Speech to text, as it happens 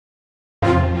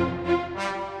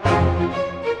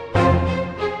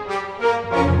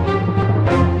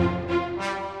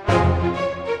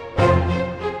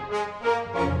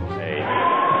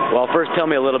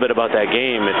me a little bit about that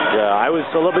game. I was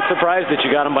a little bit surprised that you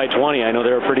got them by 20. I know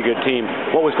they're a pretty good team.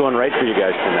 What was going right for you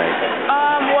guys tonight?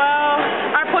 Well,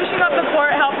 our pushing up the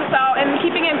court helped us out, and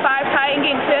keeping it 5 tight and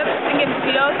getting tips and getting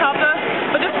steals helped us.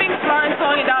 But just being smart and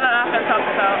slowing it down on offense helped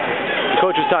us out. The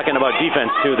coach was talking about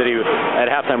defense, too, that he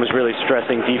at halftime was really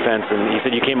stressing defense, and he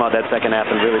said you came out that second half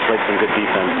and really played some good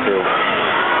defense, too.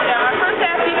 Yeah, our first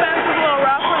half defense was a little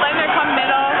rough. We're letting it come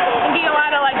middle and getting a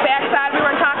lot of, backside. We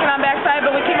weren't talking on backside,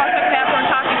 but we came out second half and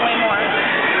we're talking way more.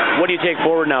 What do you take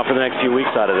forward now for the next few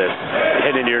weeks out of this,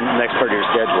 heading into your next part of your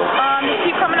schedule? Just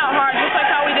keep coming out hard, just like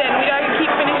how we did. We got to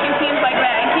keep finishing teams like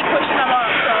that and keep pushing.